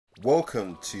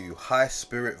Welcome to High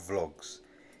Spirit Vlogs.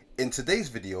 In today's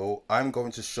video, I'm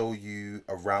going to show you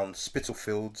around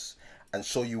Spitalfields and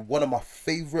show you one of my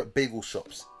favourite bagel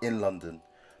shops in London.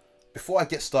 Before I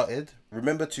get started,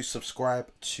 remember to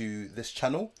subscribe to this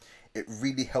channel. It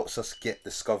really helps us get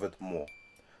discovered more.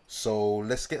 So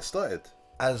let's get started.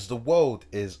 As the world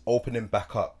is opening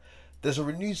back up, there's a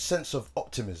renewed sense of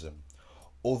optimism.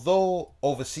 Although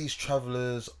overseas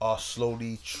travellers are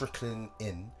slowly trickling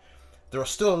in, there are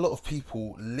still a lot of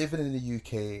people living in the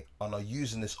UK and are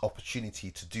using this opportunity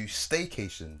to do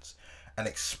staycations and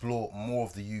explore more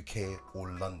of the UK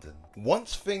or London.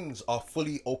 Once things are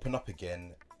fully open up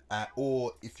again,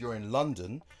 or if you're in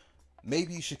London,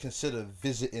 maybe you should consider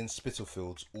visiting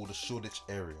Spitalfields or the Shoreditch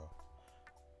area.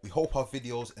 We hope our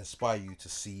videos inspire you to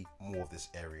see more of this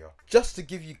area. Just to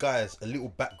give you guys a little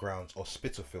background of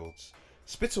Spitalfields,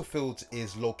 Spitalfields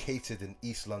is located in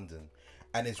East London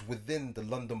and is within the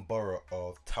London borough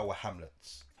of Tower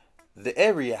Hamlets. The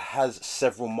area has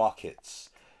several markets.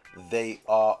 They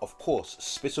are, of course,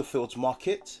 Spitalfields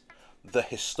Market, the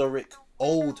historic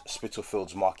old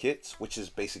Spitalfields Market, which is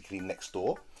basically next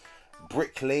door,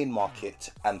 Brick Lane Market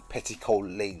and Petticoat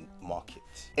Lane Market.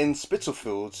 In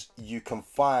Spitalfields, you can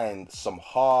find some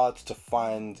hard to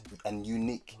find and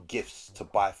unique gifts to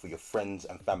buy for your friends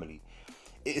and family.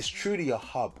 It is truly a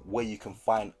hub where you can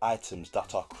find items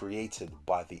that are created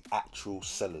by the actual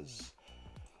sellers.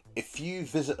 If you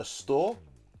visit a store,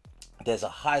 there's a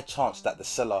high chance that the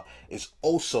seller is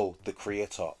also the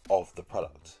creator of the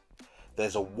product.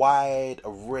 There's a wide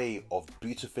array of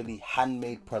beautifully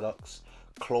handmade products,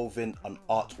 clothing and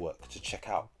artwork to check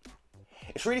out.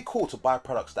 It's really cool to buy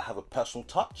products that have a personal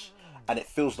touch, and it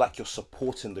feels like you're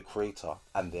supporting the creator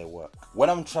and their work. When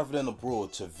I'm traveling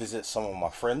abroad to visit some of my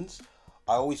friends,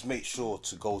 I always make sure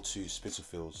to go to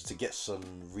Spitalfields to get some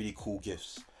really cool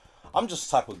gifts. I'm just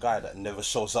the type of guy that never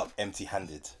shows up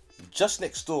empty-handed. Just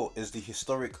next door is the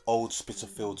historic old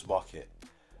Spitalfields Market.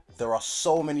 There are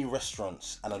so many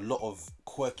restaurants and a lot of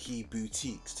quirky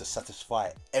boutiques to satisfy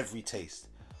every taste.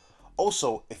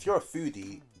 Also, if you're a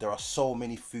foodie, there are so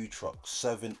many food trucks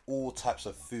serving all types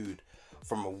of food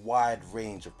from a wide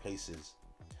range of places.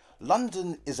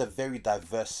 London is a very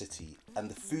diverse city, and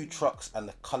the food trucks and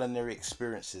the culinary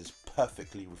experiences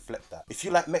perfectly reflect that. If you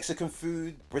like Mexican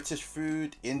food, British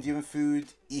food, Indian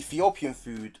food, Ethiopian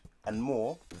food and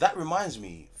more, that reminds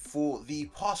me, for the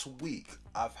past week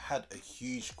I've had a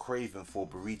huge craving for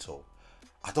burrito.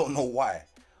 I don't know why,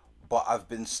 but I've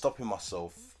been stopping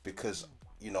myself because,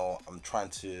 you know, I'm trying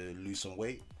to lose some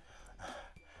weight.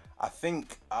 I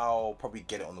think I'll probably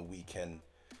get it on the weekend.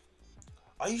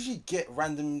 I usually get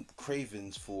random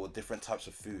cravings for different types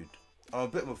of food. I'm a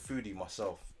bit of a foodie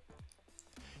myself.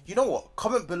 You know what?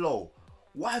 Comment below.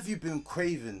 What have you been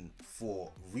craving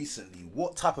for recently?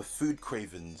 What type of food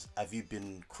cravings have you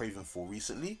been craving for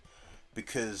recently?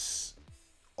 Because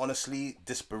honestly,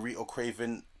 this burrito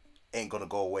craving ain't gonna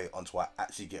go away until I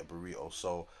actually get a burrito.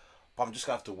 So, but I'm just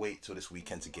gonna have to wait till this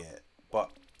weekend to get it.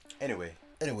 But anyway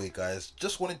guys,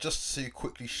 just wanted to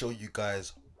quickly show you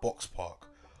guys Boxpark.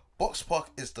 Boxpark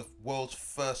is the world's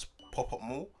first pop-up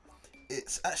mall.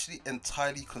 It's actually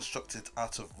entirely constructed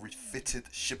out of refitted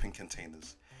shipping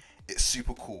containers. It's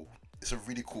super cool. It's a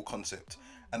really cool concept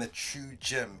and a true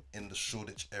gem in the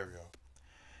Shoreditch area.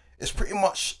 It's pretty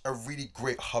much a really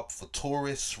great hub for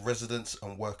tourists, residents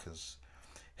and workers.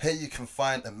 Here you can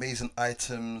find amazing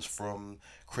items from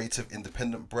creative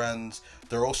independent brands.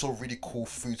 There are also really cool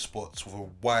food spots with a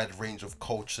wide range of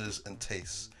cultures and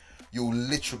tastes. You'll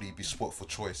literally be spoiled for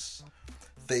choice.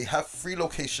 They have 3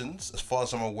 locations as far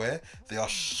as I'm aware. They are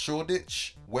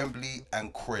Shoreditch, Wembley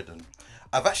and Croydon.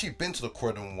 I've actually been to the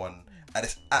Croydon one and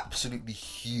it's absolutely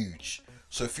huge.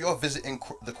 So if you're visiting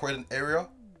the Croydon area,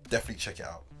 definitely check it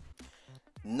out.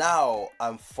 Now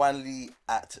I'm finally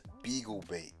at Biegel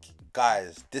Bake.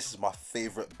 Guys, this is my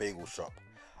favourite bagel shop.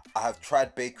 I have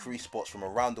tried bakery spots from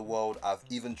around the world. I've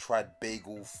even tried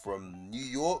bagel from New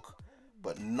York,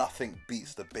 but nothing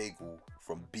beats the bagel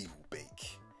from Beigel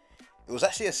Bake. It was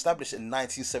actually established in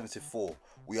 1974.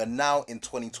 We are now in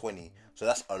 2020, so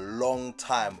that's a long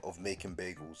time of making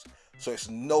bagels. So it's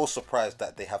no surprise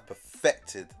that they have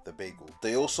perfected the bagel.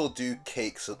 They also do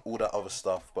cakes and all that other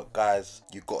stuff, but guys,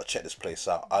 you gotta check this place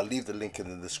out. I'll leave the link in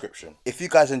the description. If you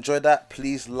guys enjoyed that,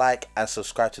 please like and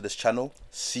subscribe to this channel.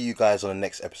 See you guys on the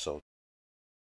next episode.